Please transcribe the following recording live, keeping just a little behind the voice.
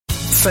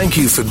Thank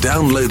you for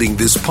downloading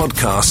this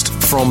podcast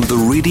from The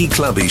Reedy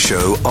Clubby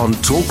Show on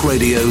Talk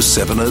Radio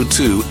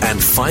 702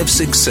 and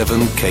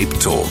 567 Cape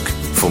Talk.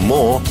 For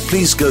more,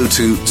 please go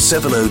to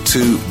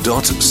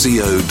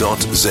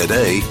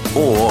 702.co.za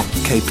or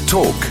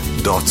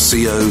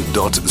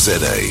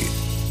capetalk.co.za.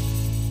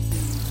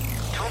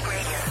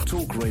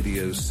 Talk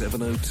Radio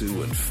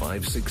 702 and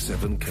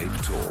 567 Cape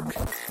Talk.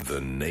 The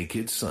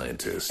Naked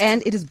Scientist.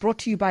 And it is brought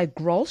to you by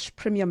Grolsch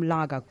Premium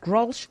Lager.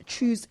 Grolsch,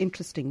 choose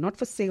interesting, not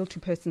for sale to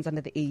persons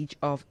under the age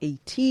of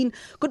 18.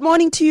 Good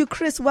morning to you,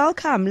 Chris.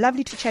 Welcome.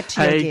 Lovely to chat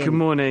to you again. Hey, good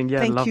morning. Yeah,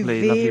 Thank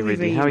lovely, you lovely,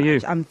 Reedy. How are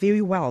you? I'm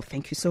very well.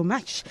 Thank you so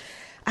much.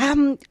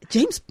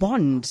 James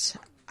Bond.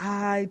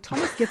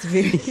 Thomas gets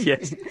very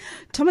Yes.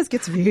 Thomas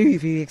gets very,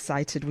 very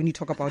excited when you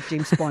talk about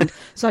James Bond.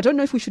 So I don't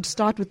know if we should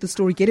start with the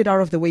story, get it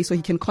out of the way so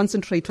he can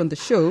concentrate on the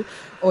show,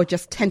 or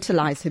just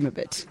tantalize him a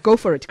bit. Go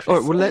for it, Chris. All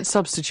right, well, let's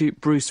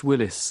substitute Bruce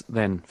Willis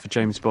then for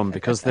James Bond,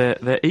 because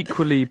they're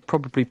equally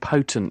probably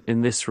potent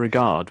in this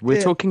regard.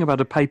 We're talking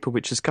about a paper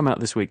which has come out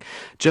this week,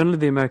 Journal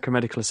of the American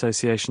Medical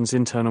Association's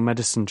Internal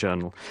Medicine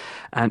Journal,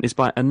 and it's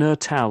by Anur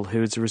Tal,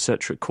 who is a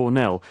researcher at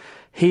Cornell.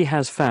 He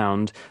has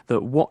found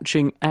that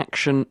watching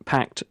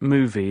action-packed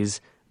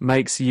movies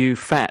makes you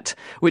fat,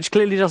 which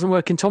clearly doesn't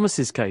work in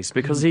Thomas's case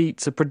because he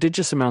eats a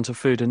prodigious amount of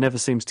food and never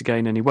seems to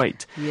gain any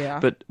weight. Yeah.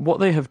 But what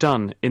they have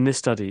done in this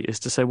study is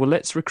to say, well,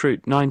 let's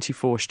recruit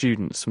 94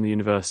 students from the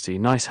university,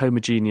 nice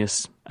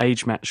homogeneous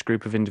age-matched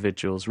group of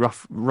individuals,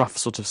 rough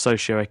sort of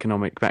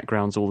socio-economic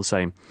backgrounds, all the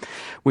same.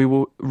 We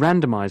will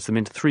randomise them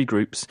into three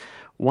groups.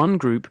 One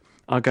group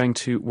are going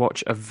to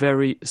watch a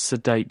very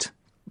sedate,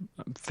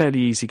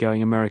 fairly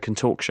easygoing American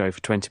talk show for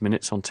 20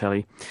 minutes on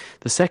telly.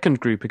 The second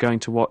group are going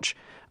to watch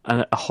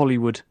a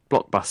Hollywood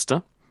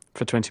blockbuster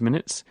for 20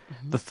 minutes.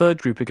 The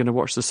third group are going to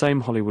watch the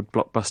same Hollywood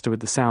blockbuster with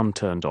the sound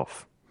turned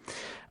off.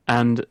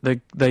 And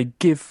they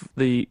give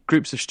the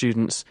groups of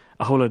students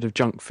a whole load of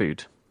junk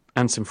food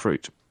and some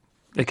fruit.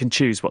 They can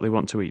choose what they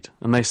want to eat.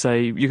 And they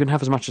say, you can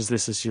have as much of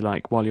this as you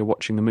like while you're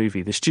watching the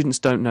movie. The students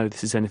don't know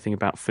this is anything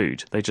about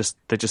food. They just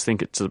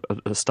think it's a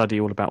study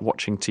all about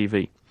watching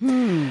TV.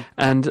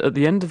 And at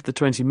the end of the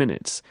 20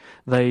 minutes,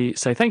 they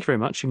say, thank you very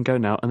much, you can go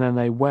now. And then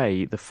they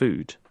weigh the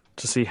food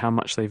to see how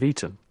much they've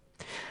eaten.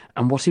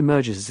 And what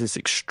emerges is this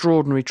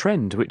extraordinary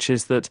trend, which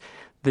is that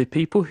the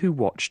people who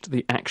watched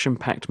the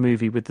action-packed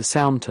movie with the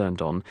sound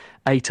turned on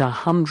ate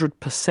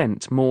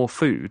 100% more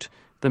food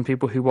than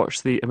people who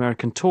watched the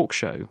American talk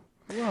show.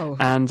 Whoa.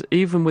 And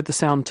even with the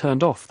sound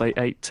turned off, they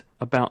ate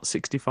about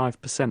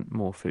 65%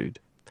 more food.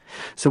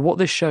 So what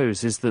this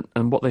shows is that,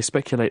 and what they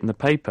speculate in the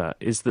paper,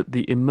 is that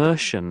the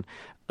immersion,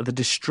 the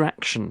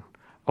distraction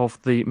of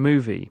the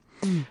movie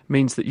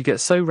means that you get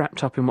so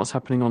wrapped up in what's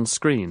happening on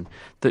screen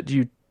that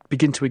you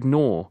begin to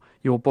ignore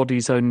your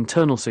body's own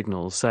internal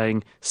signals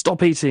saying,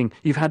 stop eating,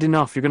 you've had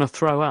enough, you're going to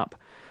throw up.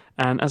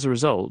 And as a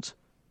result,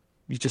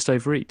 you just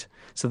overeat.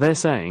 So they're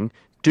saying,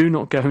 do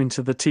not go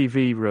into the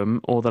TV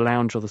room or the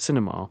lounge or the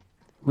cinema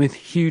with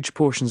huge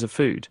portions of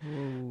food,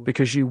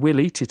 because you will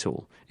eat it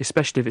all,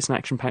 especially if it's an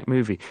action-packed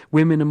movie.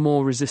 Women are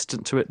more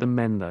resistant to it than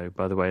men, though,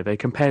 by the way. They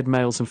compared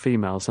males and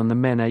females, and the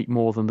men ate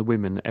more than the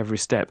women at every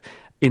step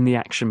in the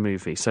action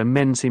movie. So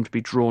men seem to be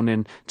drawn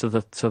in to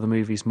the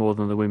movies more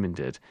than the women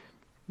did.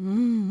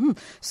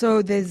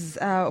 So there's,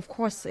 of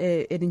course,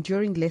 an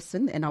enduring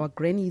lesson, and our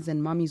grannies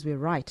and mummies were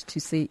right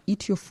to say,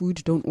 eat your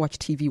food, don't watch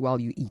TV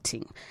while you're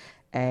eating.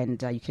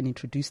 And you can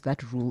introduce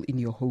that rule in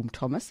your home,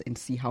 Thomas, and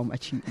see how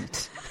much you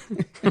eat.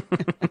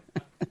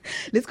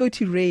 Let's go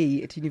to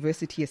Ray at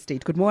University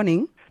Estate. Good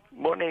morning.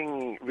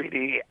 Morning,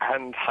 Reedy,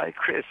 and hi,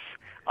 Chris.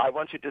 I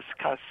want to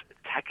discuss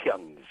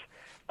tachyons.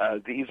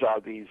 These are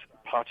these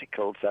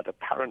particles that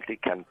apparently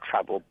can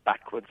travel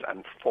backwards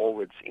and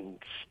forwards in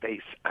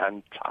space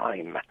and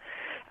time.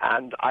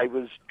 And I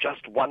was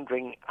just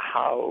wondering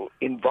how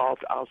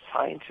involved our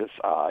scientists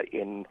are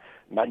in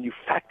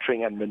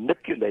manufacturing and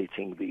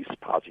manipulating these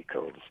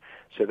particles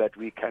so that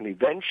we can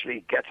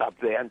eventually get up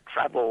there and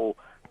travel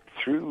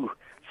through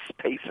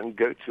space and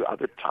go to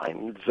other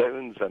time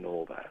zones and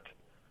all that.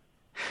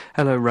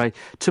 Hello, Ray.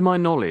 To my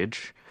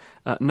knowledge,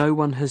 no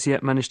one has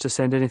yet managed to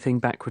send anything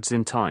backwards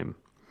in time.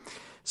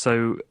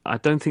 So I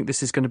don't think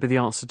this is going to be the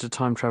answer to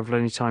time travel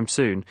anytime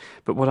soon.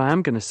 But what I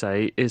am going to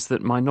say is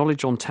that my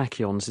knowledge on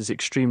tachyons is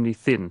extremely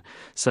thin.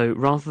 So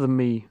rather than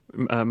me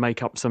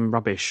make up some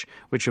rubbish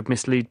which would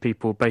mislead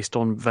people based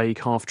on vague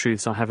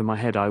half-truths I have in my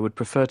head, I would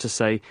prefer to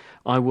say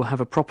I will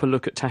have a proper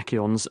look at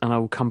tachyons and I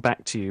will come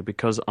back to you,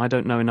 because I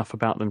don't know enough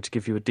about them to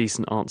give you a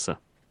decent answer.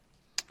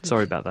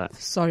 Sorry about that.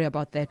 Sorry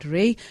about that,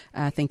 Ray.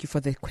 Thank you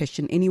for the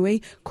question anyway.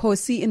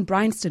 Kosi in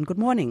Bryanston, good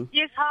morning.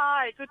 Yes,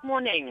 hi, good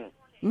morning.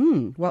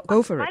 Well,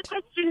 go for it.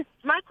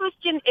 My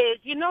question is,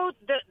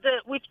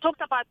 we've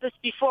talked about this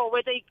before,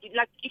 whether,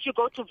 if you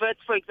go to VERT,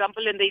 for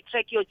example, and they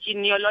track your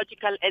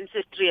genealogical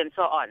ancestry and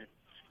so on,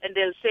 and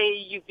they'll say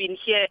you've been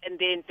here and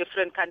there in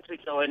different countries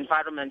or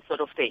environments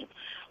sort of thing.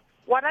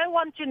 What I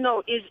want to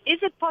know is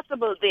it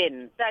possible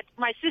then that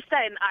my sister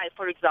and I,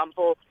 for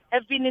example,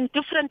 have been in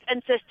different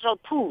ancestral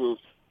pools?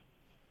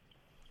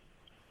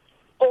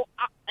 Or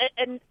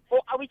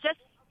are we just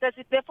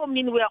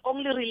mean we are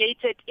only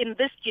related in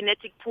this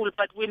genetic pool,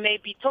 but we may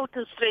be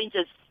total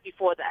strangers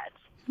before that.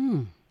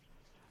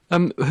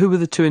 Who are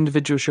the two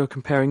individuals you're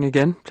comparing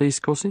again, please,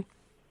 Corsi?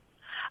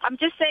 I'm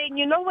just saying,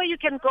 you know where you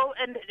can go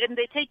and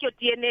they take your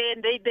DNA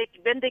and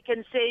then they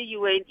can say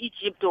you were in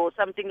Egypt or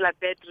something like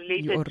that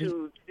related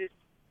to this.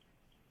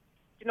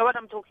 You know what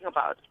I'm talking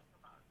about?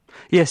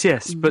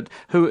 Yes, but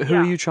who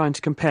are you trying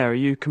to compare? Are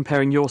you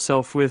comparing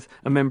yourself with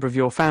a member of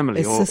your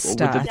family or with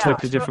a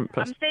totally different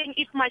person? I'm saying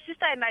if my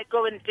sister and I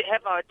go and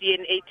have our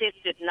DNA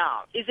tested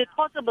now, is it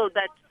possible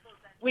that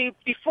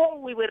before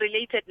we were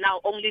related now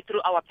only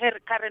through our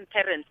current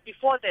parents,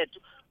 before that,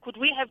 could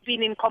we have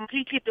been in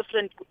completely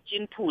different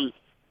gene pools?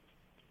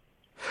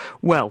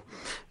 Well,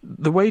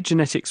 the way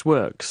genetics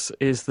works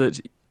is that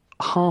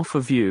half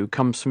of you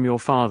comes from your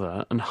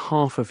father and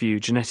half of you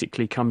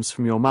genetically comes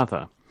from your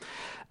mother.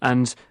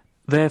 And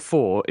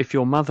therefore, if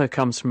your mother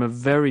comes from a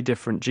very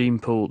different gene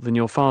pool than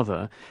your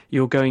father,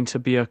 you're going to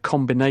be a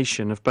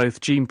combination of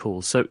both gene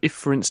pools. So if,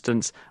 for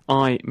instance,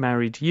 I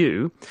married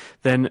you,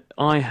 then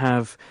I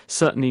have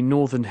certainly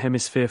Northern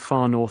Hemisphere,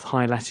 far north,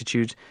 high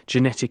latitude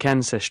genetic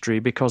ancestry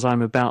because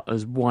I'm about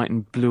as white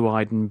and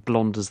blue-eyed and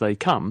blonde as they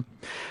come.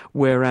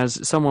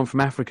 Whereas someone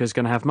from Africa is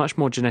going to have much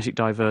more genetic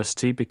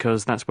diversity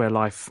because that's where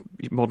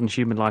modern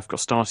human life got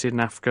started in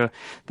Africa.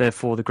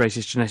 Therefore, the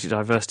greatest genetic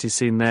diversity is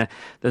seen there.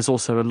 There's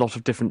also a lot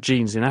of different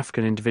genes in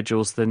African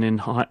individuals than in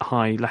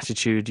high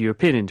latitude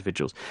European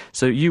individuals.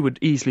 So you would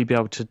easily be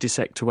able to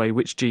dissect away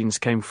which genes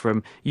came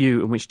from you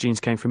and which genes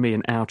came from me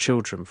and our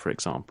children, for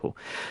example.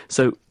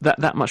 So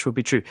that much would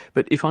be true.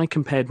 But if I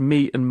compared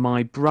me and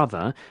my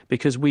brother,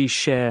 because we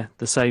share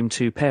the same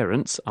two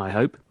parents, I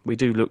hope, we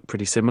do look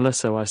pretty similar,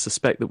 so I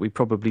suspect that we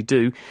probably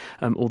do,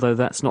 although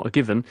that's not a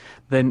given,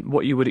 then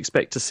what you would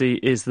expect to see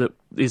is that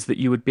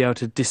you would be able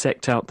to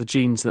dissect out the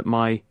genes that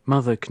my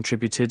mother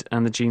contributed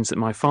and the genes that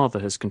my father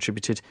has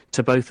contributed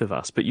to both of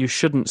us. But you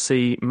shouldn't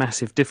see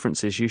massive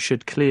differences. You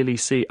should clearly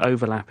see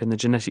overlap in the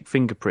genetic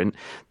fingerprint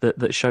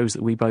that shows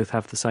that we both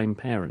have the same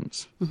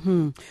parents.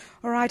 Mm-hmm.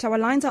 All right, our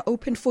lines are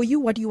open for you.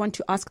 What do you want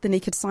to ask the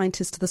Naked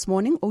Scientist this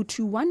morning?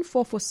 021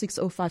 446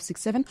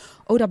 0567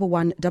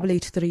 011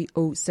 883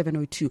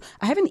 0702.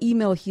 I have an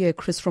email here,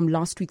 Chris, from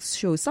last week's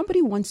show.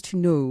 Somebody wants to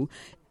know,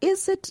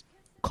 is it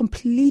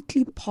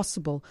completely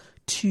possible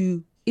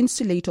to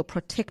insulate or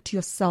protect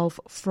yourself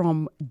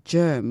from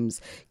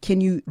germs? Can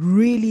you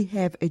really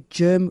have a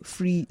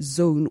germ-free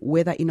zone,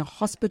 whether in a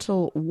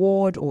hospital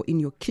ward or in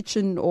your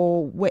kitchen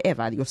or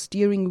wherever, your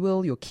steering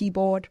wheel, your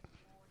keyboard?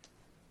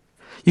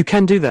 You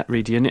can do that,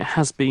 Reedy, and it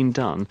has been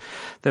done.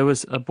 There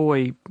was a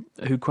boy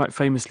who quite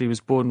famously was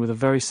born with a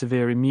very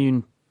severe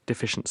immune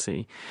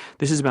deficiency.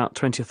 This is about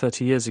 20 or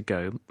 30 years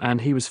ago,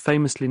 and he was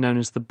famously known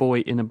as the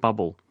boy in a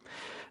bubble.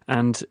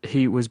 And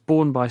he was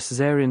born by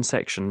caesarean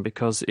section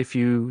because if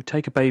you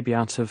take a baby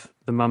out of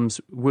the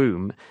mum's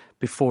womb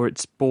before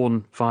it's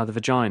born via the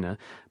vagina,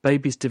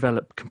 babies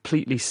develop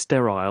completely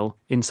sterile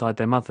inside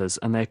their mothers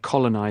and they're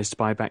colonised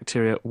by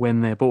bacteria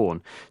when they're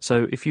born.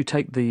 So if you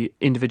take the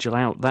individual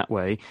out that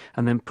way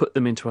and then put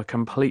them into a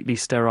completely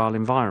sterile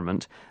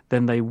environment,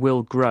 then they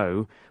will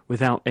grow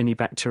without any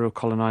bacterial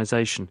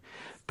colonisation.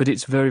 But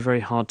it's very,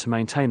 very hard to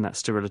maintain that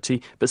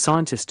sterility. But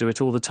scientists do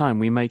it all the time.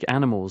 We make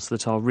animals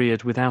that are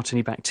reared without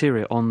any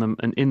bacteria on them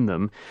and in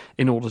them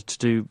in order to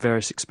do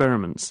various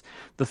experiments.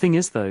 The thing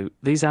is, though,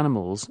 these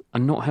animals are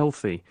not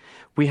healthy.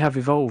 We have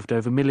evolved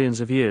over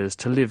millions of years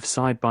to live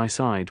side by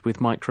side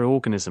with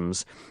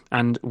microorganisms,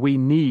 and we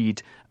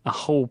need a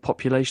whole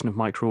population of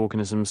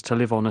microorganisms to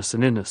live on us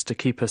and in us to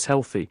keep us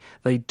healthy.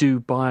 They do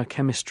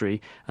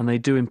biochemistry and they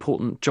do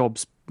important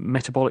jobs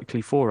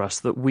metabolically for us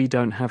that we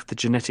don't have the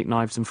genetic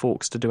knives and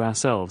forks to do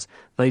ourselves.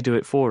 They do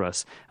it for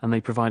us, and they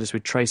provide us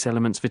with trace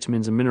elements,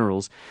 vitamins and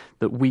minerals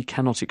that we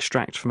cannot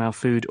extract from our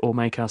food or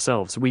make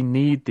ourselves. We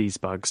need these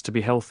bugs to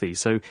be healthy.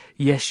 So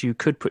yes, you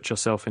could put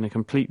yourself in a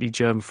completely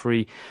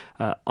germ-free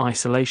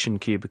isolation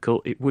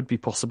cubicle. It would be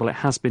possible. It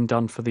has been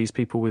done for these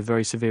people with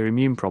very severe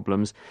immune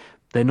problems.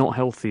 They're not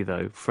healthy,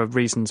 though, for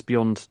reasons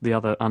beyond the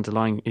other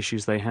underlying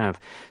issues they have.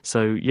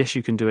 So yes,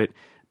 you can do it,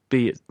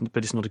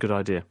 but it's not a good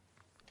idea.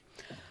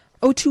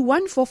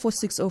 021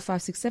 446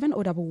 0567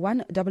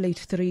 011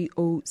 883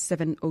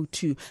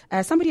 0702.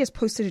 Somebody has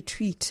posted a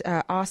tweet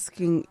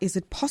asking, is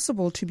it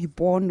possible to be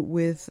born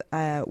with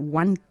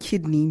one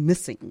kidney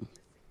missing?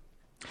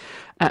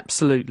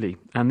 Absolutely,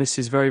 and this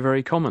is very,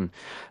 very common.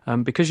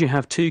 Because you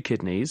have two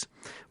kidneys,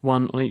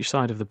 one on each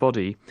side of the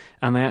body,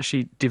 and they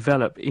actually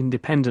develop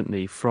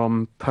independently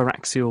from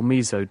paraxial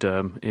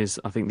mesoderm, is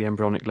I think the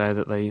embryonic layer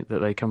that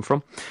they come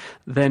from,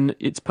 then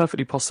it's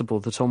perfectly possible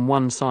that on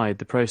one side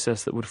the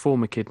process that would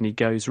form a kidney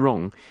goes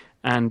wrong,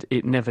 and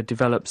it never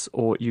develops,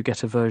 or you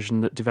get a version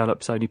that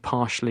develops only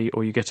partially,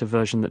 or you get a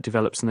version that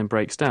develops and then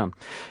breaks down.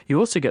 You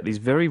also get these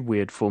very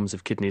weird forms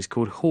of kidneys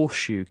called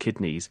horseshoe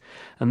kidneys,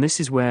 and this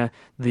is where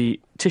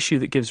the tissue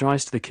that gives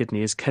rise to the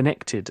kidney is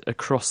connected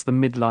across the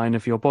midline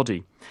of your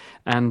body.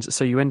 And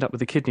so you end up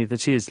with a kidney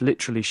that is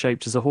literally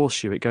shaped as a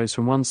horseshoe. It goes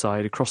from one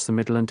side across the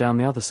middle and down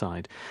the other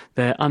side.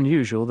 They're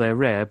unusual, they're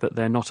rare, but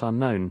they're not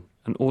unknown,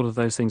 and all of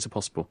those things are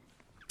possible.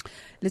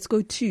 Let's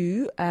go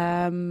to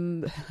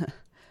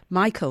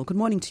Michael. Good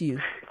morning to you.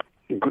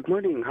 Good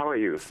morning. How are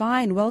you?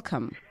 Fine.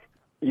 Welcome.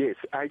 Yes,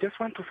 I just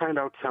want to find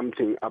out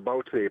something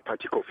about the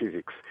particle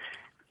physics.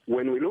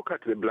 When we look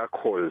at the black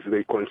holes,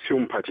 they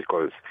consume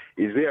particles.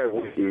 Is there a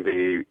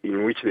way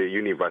in which the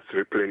universe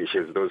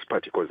replenishes those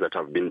particles that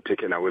have been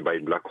taken away by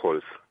black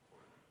holes?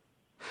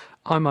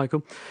 Hi,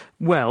 Michael.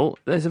 Well,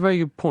 there's a very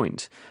good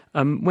point.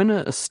 When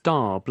a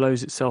star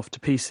blows itself to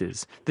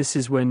pieces, this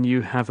is when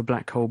you have a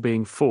black hole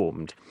being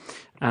formed.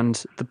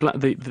 And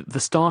the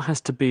star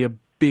has to be a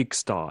big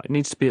star. It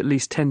needs to be at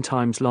least 10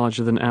 times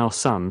larger than our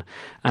sun.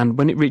 And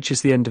when it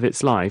reaches the end of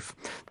its life,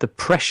 the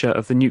pressure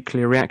of the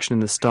nuclear reaction in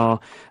the star,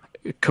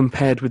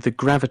 compared with the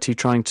gravity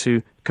trying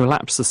to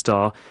collapse the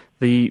star,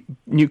 the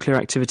nuclear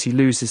activity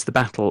loses the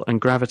battle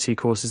and gravity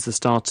causes the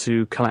star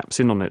to collapse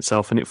in on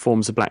itself and it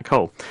forms a black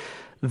hole.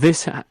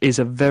 This is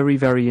a very,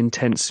 very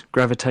intense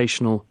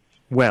gravitational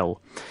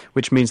well,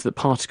 which means that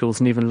particles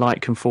and even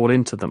light can fall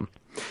into them.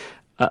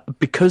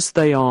 Because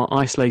they are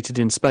isolated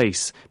in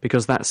space,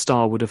 because that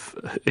star would have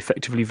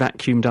effectively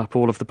vacuumed up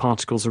all of the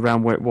particles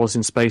around where it was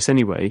in space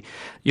anyway,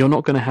 you're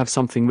not going to have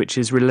something which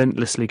is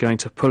relentlessly going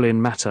to pull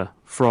in matter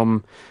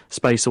from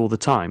space all the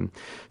time.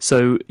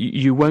 So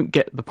you won't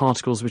get the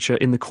particles which are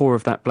in the core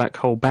of that black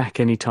hole back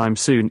anytime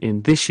soon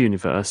in this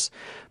universe,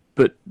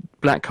 but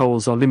black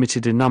holes are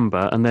limited in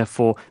number, and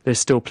therefore there's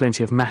still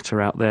plenty of matter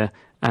out there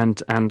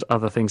and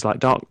other things like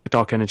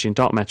dark energy and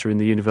dark matter in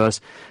the universe.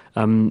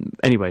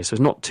 Anyway, so it's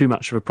not too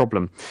much of a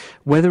problem.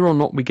 Whether or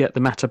not we get the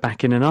matter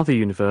back in another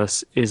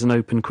universe is an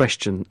open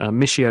question.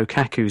 Michio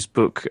Kaku's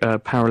book,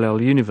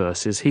 Parallel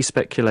Universes, he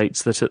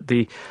speculates that at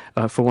the,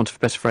 for want of a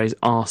better phrase,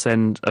 arse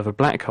end of a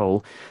black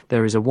hole,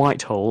 there is a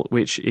white hole,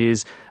 which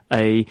is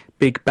a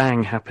big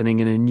bang happening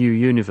in a new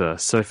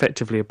universe. So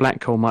effectively a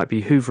black hole might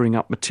be hoovering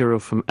up material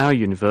from our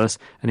universe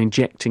and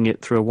injecting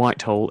it through a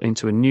white hole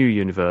into a new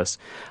universe.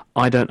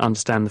 I don't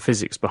understand the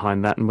physics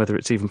behind that and whether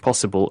it's even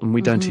possible, and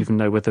we don't even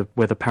know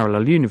whether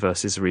parallel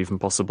universes are even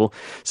possible.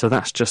 So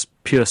that's just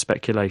pure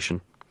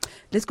speculation.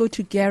 Let's go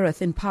to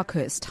Gareth in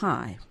Parkhurst.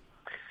 Hi.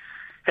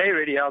 Hey,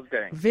 Rudy, how's it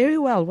going? Very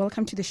well.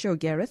 Welcome to the show,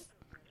 Gareth.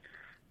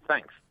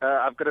 Thanks.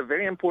 I've got a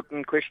very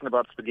important question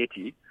about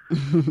spaghetti.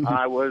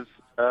 I was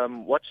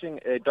watching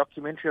a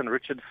documentary on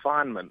Richard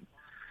Feynman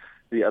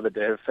the other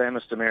day, a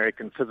famous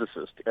American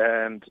physicist.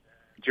 And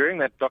during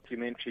that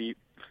documentary,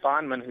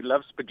 Feynman, who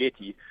loves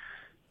spaghetti,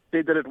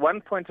 said that at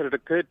one point it had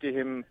occurred to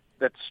him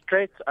that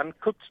straight,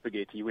 uncooked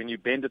spaghetti, when you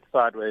bend it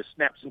sideways,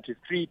 snaps into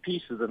 3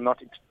 pieces and not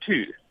into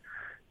 2.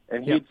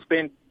 And he'd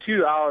spent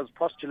 2 hours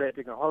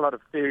postulating a whole lot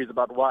of theories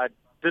about why it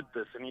did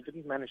this, and he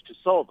didn't manage to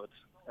solve it.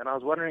 And I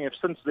was wondering if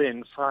since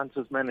then science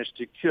has managed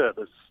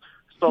to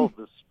solve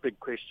this big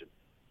question.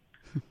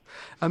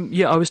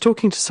 I was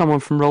talking to someone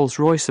from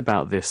Rolls-Royce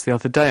about this the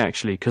other day,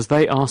 actually, because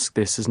they asked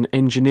this as an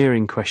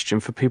engineering question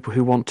for people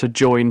who want to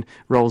join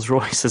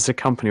Rolls-Royce as a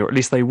company, or at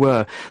least they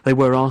were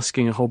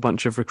asking a whole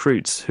bunch of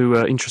recruits who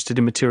are interested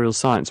in material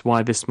science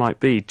why this might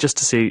be, just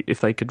to see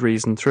if they could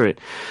reason through it.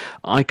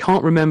 I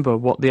can't remember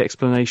what the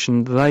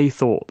explanation they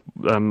thought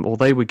or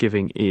they were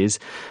giving is,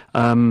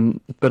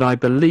 but I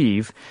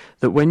believe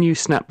that when you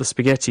snap the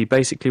spaghetti,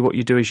 basically what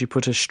you do is you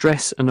put a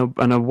stress and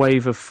a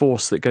wave of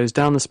force that goes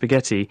down the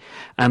spaghetti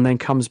and then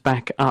comes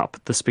back up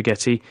the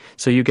spaghetti,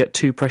 so you get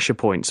 2 pressure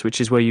points, which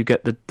is where you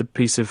get the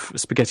piece of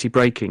spaghetti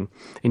breaking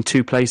in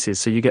 2 places,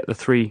 so you get the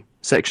 3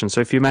 sections. So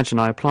if you imagine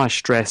I apply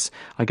stress,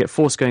 I get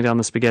force going down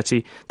the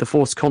spaghetti, the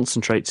force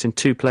concentrates in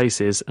 2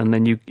 places, and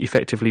then you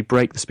effectively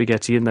break the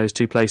spaghetti in those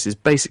 2 places,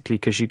 basically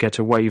because you get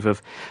a wave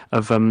of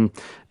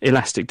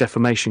elastic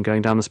deformation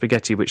going down the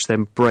spaghetti, which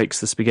then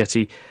breaks the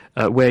spaghetti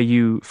where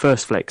you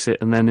first flex it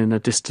and then in a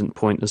distant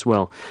point as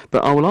well.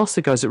 But I will ask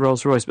the guys at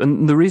Rolls-Royce,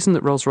 and the reason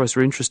that Rolls-Royce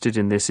are interested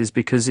in this is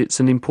because it's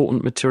an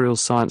important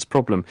materials science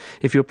problem.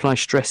 If you apply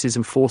stresses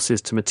and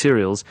forces to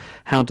materials,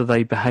 how do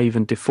they behave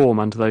and deform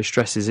under those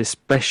stresses,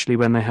 especially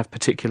when they have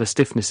particular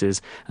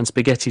stiffnesses, and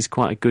spaghetti is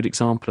quite a good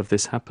example of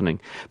this happening.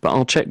 But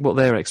I'll check what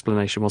their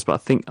explanation was, but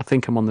I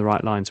think I'm on the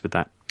right lines with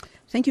that.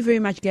 Thank you very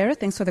much, Gareth.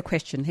 Thanks for the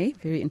question. Hey,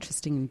 very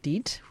interesting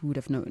indeed. Who would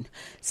have known?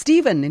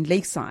 Stephen in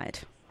Lakeside.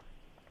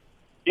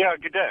 Yeah,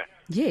 good day.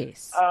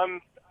 Yes. I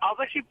was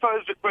actually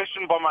posed a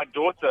question by my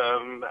daughter,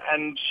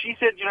 and she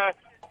said,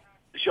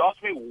 she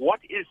asked me, what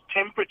is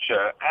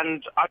temperature?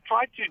 And I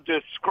tried to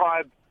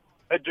describe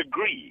a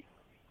degree,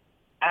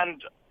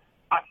 and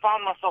I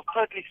found myself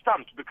totally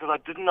stumped because I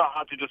didn't know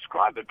how to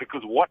describe it,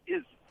 because what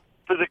is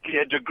physically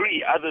a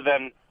degree other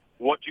than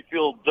what you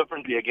feel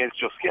differently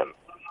against your skin?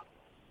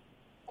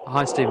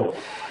 Hi, Stephen.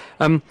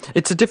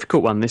 It's a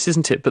difficult one, this,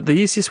 isn't it? But the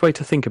easiest way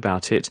to think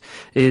about it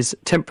is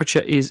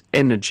temperature is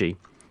energy.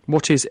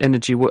 What is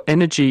energy? Well,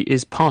 energy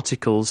is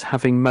particles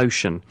having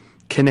motion,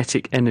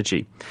 kinetic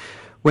energy.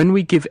 When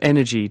we give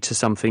energy to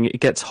something, it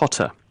gets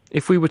hotter.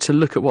 If we were to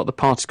look at what the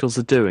particles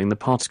are doing, the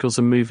particles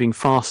are moving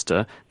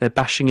faster, they're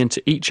bashing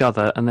into each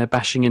other, and they're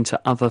bashing into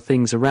other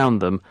things around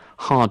them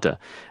harder.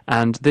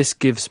 And this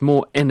gives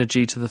more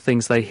energy to the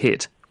things they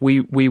hit.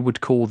 We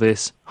would call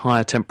this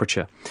higher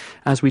temperature.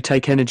 As we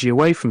take energy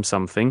away from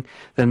something,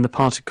 then the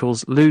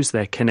particles lose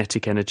their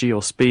kinetic energy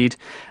or speed,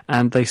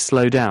 and they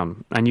slow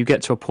down. And you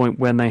get to a point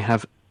when they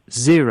have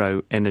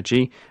zero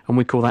energy, and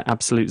we call that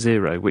absolute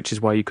zero, which is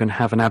why you can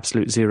have an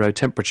absolute zero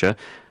temperature.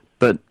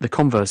 But the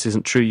converse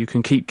isn't true. You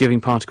can keep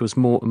giving particles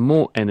more and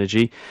more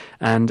energy,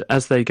 and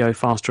as they go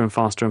faster and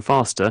faster and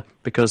faster,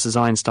 because as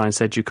Einstein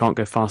said, you can't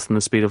go faster than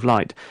the speed of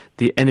light,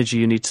 the energy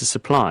you need to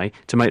supply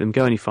to make them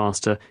go any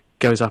faster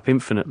goes up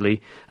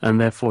infinitely,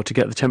 and therefore to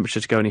get the temperature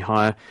to go any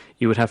higher,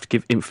 you would have to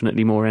give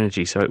infinitely more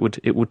energy. So it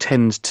would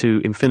tend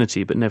to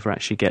infinity, but never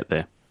actually get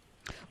there.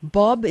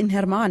 Bob in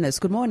Hermanus,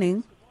 good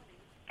morning.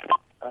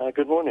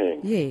 Good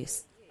morning.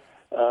 Yes.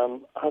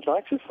 I'd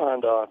like to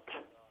find out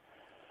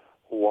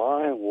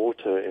why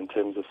water in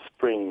terms of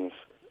springs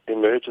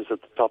emerges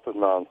at the top of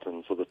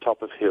mountains or the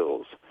top of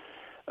hills,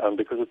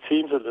 because it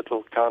seems a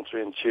little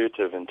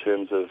counterintuitive in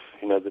terms of,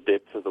 the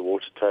depth of the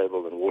water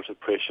table and water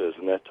pressures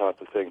and that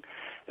type of thing,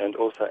 and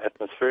also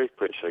atmospheric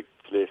pressure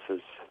less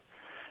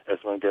as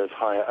one goes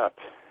higher up.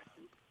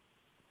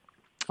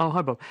 Oh,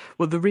 hi, Bob.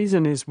 Well, the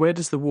reason is, where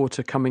does the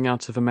water coming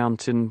out of a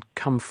mountain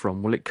come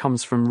from? Well, it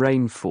comes from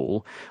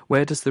rainfall.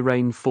 Where does the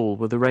rain fall?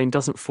 Well, the rain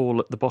doesn't fall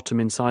at the bottom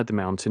inside the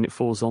mountain. It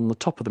falls on the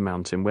top of the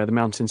mountain, where the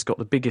mountain's got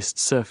the biggest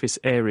surface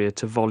area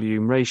to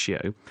volume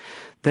ratio.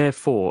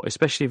 Therefore,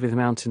 especially with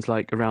mountains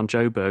like around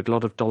Joburg, a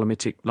lot of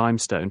dolomitic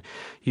limestone,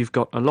 you've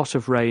got a lot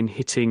of rain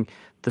hitting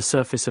the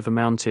surface of a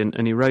mountain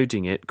and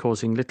eroding it,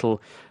 causing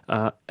little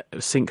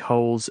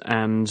sinkholes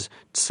and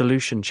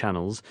solution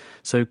channels.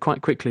 So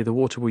quite quickly the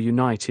water will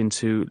unite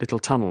into little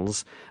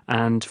tunnels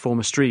and form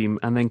a stream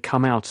and then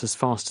come out as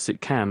fast as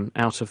it can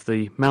out of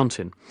the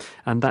mountain.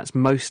 And that's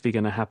mostly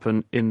going to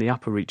happen in the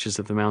upper reaches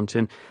of the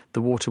mountain.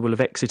 The water will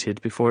have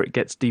exited before it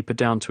gets deeper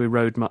down to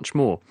erode much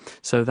more.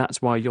 So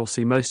that's why you'll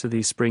see most of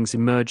these springs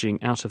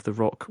emerging out of the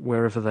rock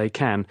wherever they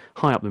can,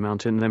 high up the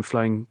mountain, and then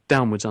flowing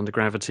downwards under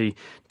gravity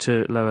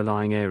to lower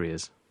lying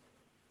areas.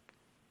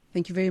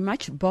 Thank you very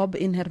much, Bob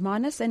in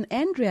Hermanus. And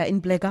Andrea in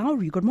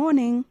Blegauri, good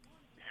morning.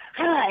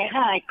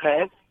 Hi,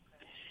 Chris.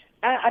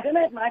 I don't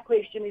know if my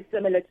question is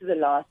similar to the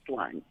last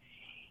one.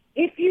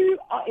 If you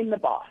are in the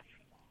bath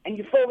and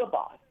you fill the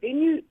bath, then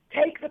you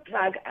take the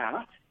plug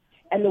out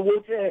and the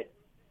water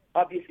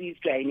obviously is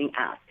draining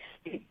out.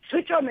 You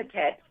switch on the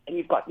tap and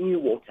you've got new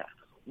water.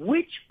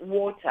 Which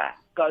water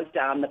goes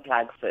down the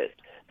plug first?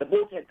 The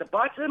water at the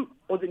bottom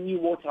or the new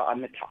water on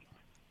the top?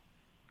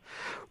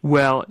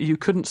 Well, you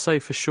couldn't say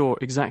for sure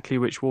exactly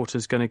which water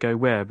is going to go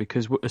where,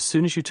 because as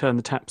soon as you turn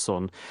the taps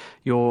on,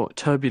 you're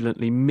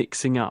turbulently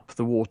mixing up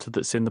the water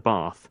that's in the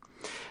bath.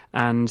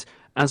 And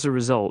as a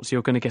result,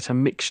 you're going to get a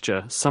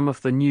mixture. Some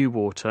of the new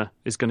water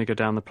is going to go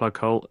down the plug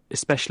hole,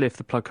 especially if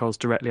the plug hole's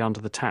directly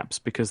under the taps,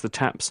 because the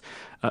taps,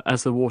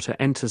 as the water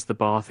enters the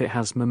bath, it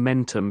has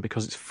momentum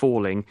because it's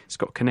falling, it's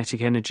got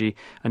kinetic energy,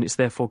 and it's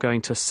therefore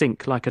going to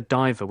sink like a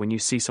diver. When you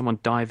see someone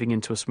diving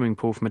into a swimming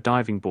pool from a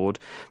diving board,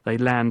 they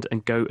land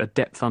and go a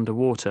depth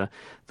underwater.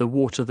 The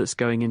water that's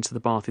going into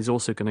the bath is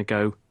also going to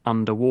go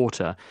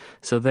underwater.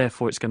 So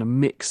therefore it's going to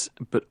mix,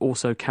 but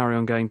also carry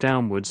on going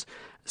downwards.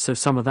 So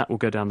some of that will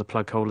go down the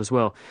plug hole as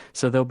well.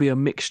 So there'll be a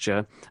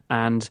mixture,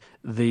 and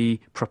the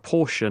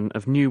proportion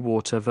of new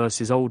water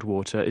versus old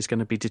water is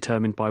going to be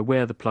determined by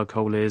where the plug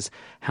hole is,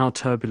 how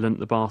turbulent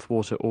the bath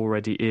water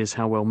already is,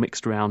 how well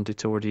mixed around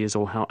it already is,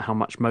 or how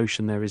much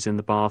motion there is in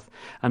the bath,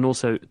 and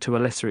also to a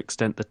lesser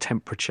extent the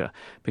temperature,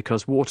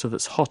 because water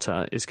that's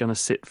hotter is going to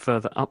sit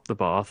further up the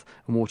bath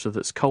and water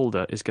that's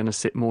colder is going to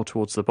sit more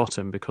towards the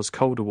bottom, because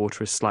colder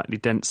water is slightly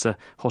denser,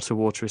 hotter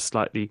water is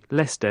slightly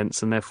less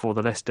dense, and therefore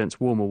the less dense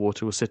warmer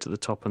water will sit at the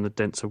top and the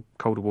denser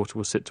colder water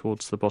will sit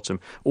towards the bottom.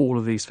 All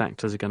of these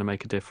factors are going to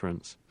make a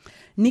difference.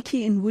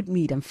 Nikki in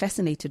Woodmead, I'm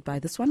fascinated by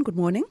this one. Good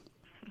morning.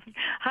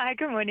 Hi,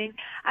 good morning.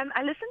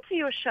 I listened to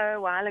your show a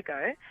while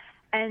ago,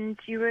 and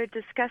you were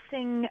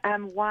discussing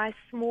why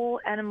small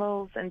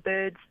animals and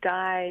birds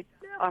die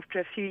after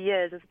a few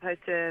years as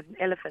opposed to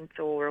elephants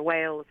or a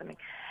whale or something.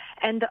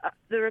 And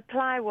the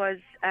reply was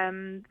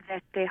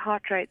that their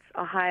heart rates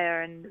are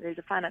higher and there's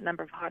a finite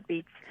number of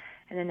heartbeats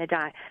and then they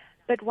die.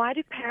 But why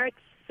do parrots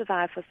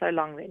survive for so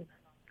long then?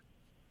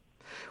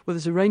 Well,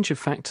 there's a range of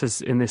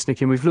factors in this,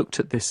 Nikki, and we've looked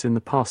at this in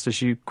the past,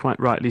 as you quite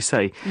rightly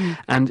say.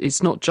 And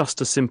it's not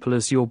just as simple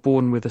as you're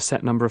born with a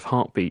set number of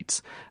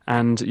heartbeats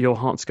and your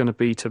heart's going to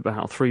beat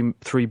about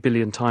 3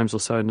 billion times or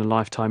so in a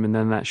lifetime, and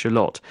then that's your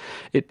lot.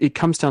 It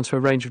comes down to a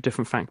range of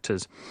different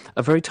factors.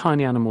 A very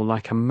tiny animal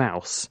like a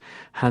mouse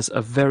has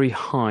a very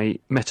high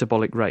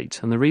metabolic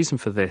rate, and the reason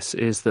for this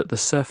is that the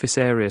surface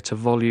area to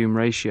volume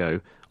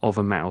ratio of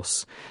a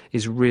mouse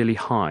is really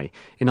high.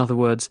 In other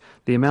words,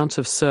 the amount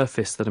of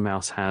surface that a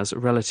mouse has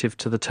relative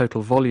to the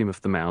total volume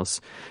of the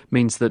mouse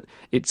means that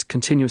it's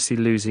continuously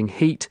losing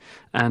heat,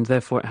 and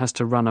therefore it has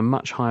to run a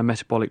much higher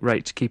metabolic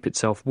rate to keep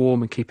itself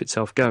warm and keep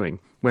itself going.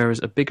 Whereas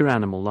a bigger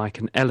animal like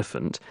an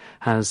elephant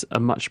has a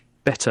much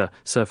better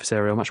surface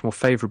area, much more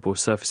favourable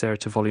surface area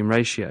to volume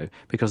ratio,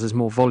 because there's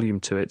more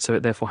volume to it, so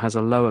it therefore has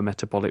a lower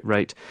metabolic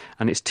rate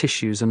and its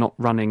tissues are not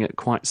running at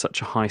quite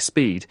such a high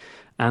speed,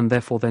 and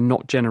therefore they're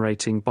not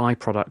generating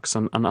byproducts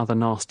and other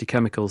nasty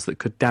chemicals that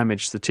could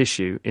damage the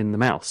tissue in the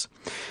mouse.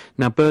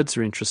 Now, birds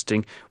are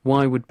interesting.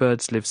 Why would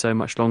birds live so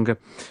much longer?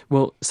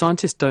 Well,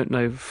 scientists don't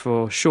know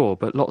for sure,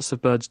 but lots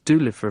of birds do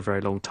live for a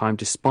very long time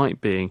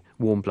despite being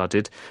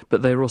warm-blooded,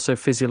 but they're also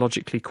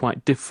physiologically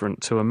quite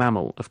different to a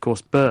mammal. Of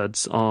course,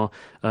 birds are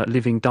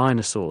living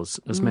dinosaurs,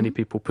 as many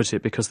people put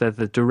it, because they're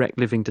the direct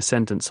living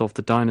descendants of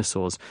the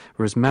dinosaurs,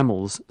 whereas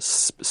mammals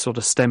sort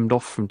of stemmed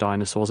off from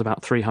dinosaurs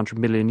about 300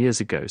 million years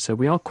ago. So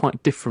we are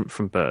quite different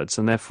from birds,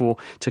 and therefore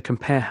to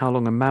compare how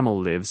long a mammal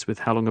lives with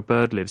how long a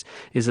bird lives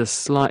is a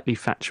slightly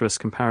fatuous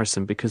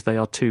comparison, because they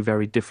are two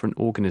very different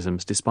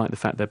organisms, despite the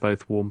fact they're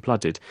both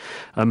warm-blooded.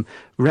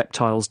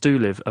 Reptiles do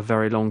live a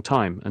very long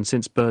time, and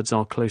since birds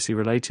are closely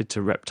related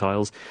to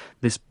reptiles,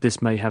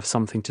 this may have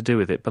something to do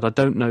with it, but I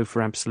don't know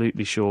for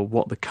absolutely sure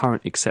what the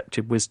current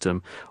accepted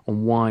wisdom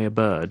on why a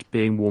bird,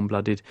 being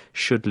warm-blooded,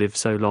 should live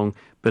so long.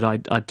 But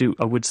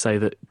I would say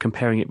that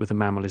comparing it with a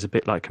mammal is a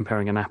bit like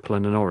comparing an apple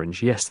and an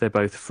orange. Yes, they're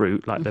both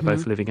fruit, like they're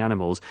both living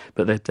animals,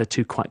 but they're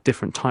two quite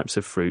different types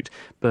of fruit.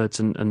 Birds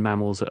and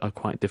mammals are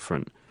quite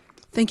different.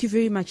 Thank you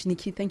very much,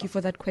 Nikki. Thank you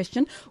for that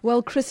question.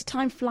 Well, Chris,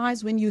 time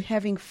flies when you're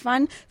having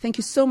fun. Thank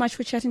you so much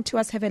for chatting to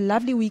us. Have a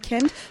lovely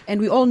weekend. And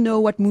we all know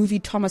what movie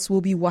Thomas will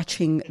be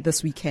watching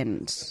this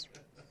weekend.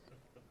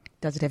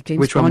 Does it have James Bond?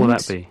 Which one will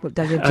that be?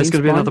 Does it have It's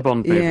going to be Bond? another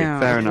Bond movie. Yeah,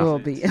 Fair enough. It will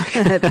be.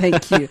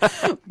 Thank you.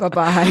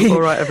 Bye-bye.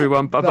 All right,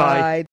 everyone. Bye-bye. Bye.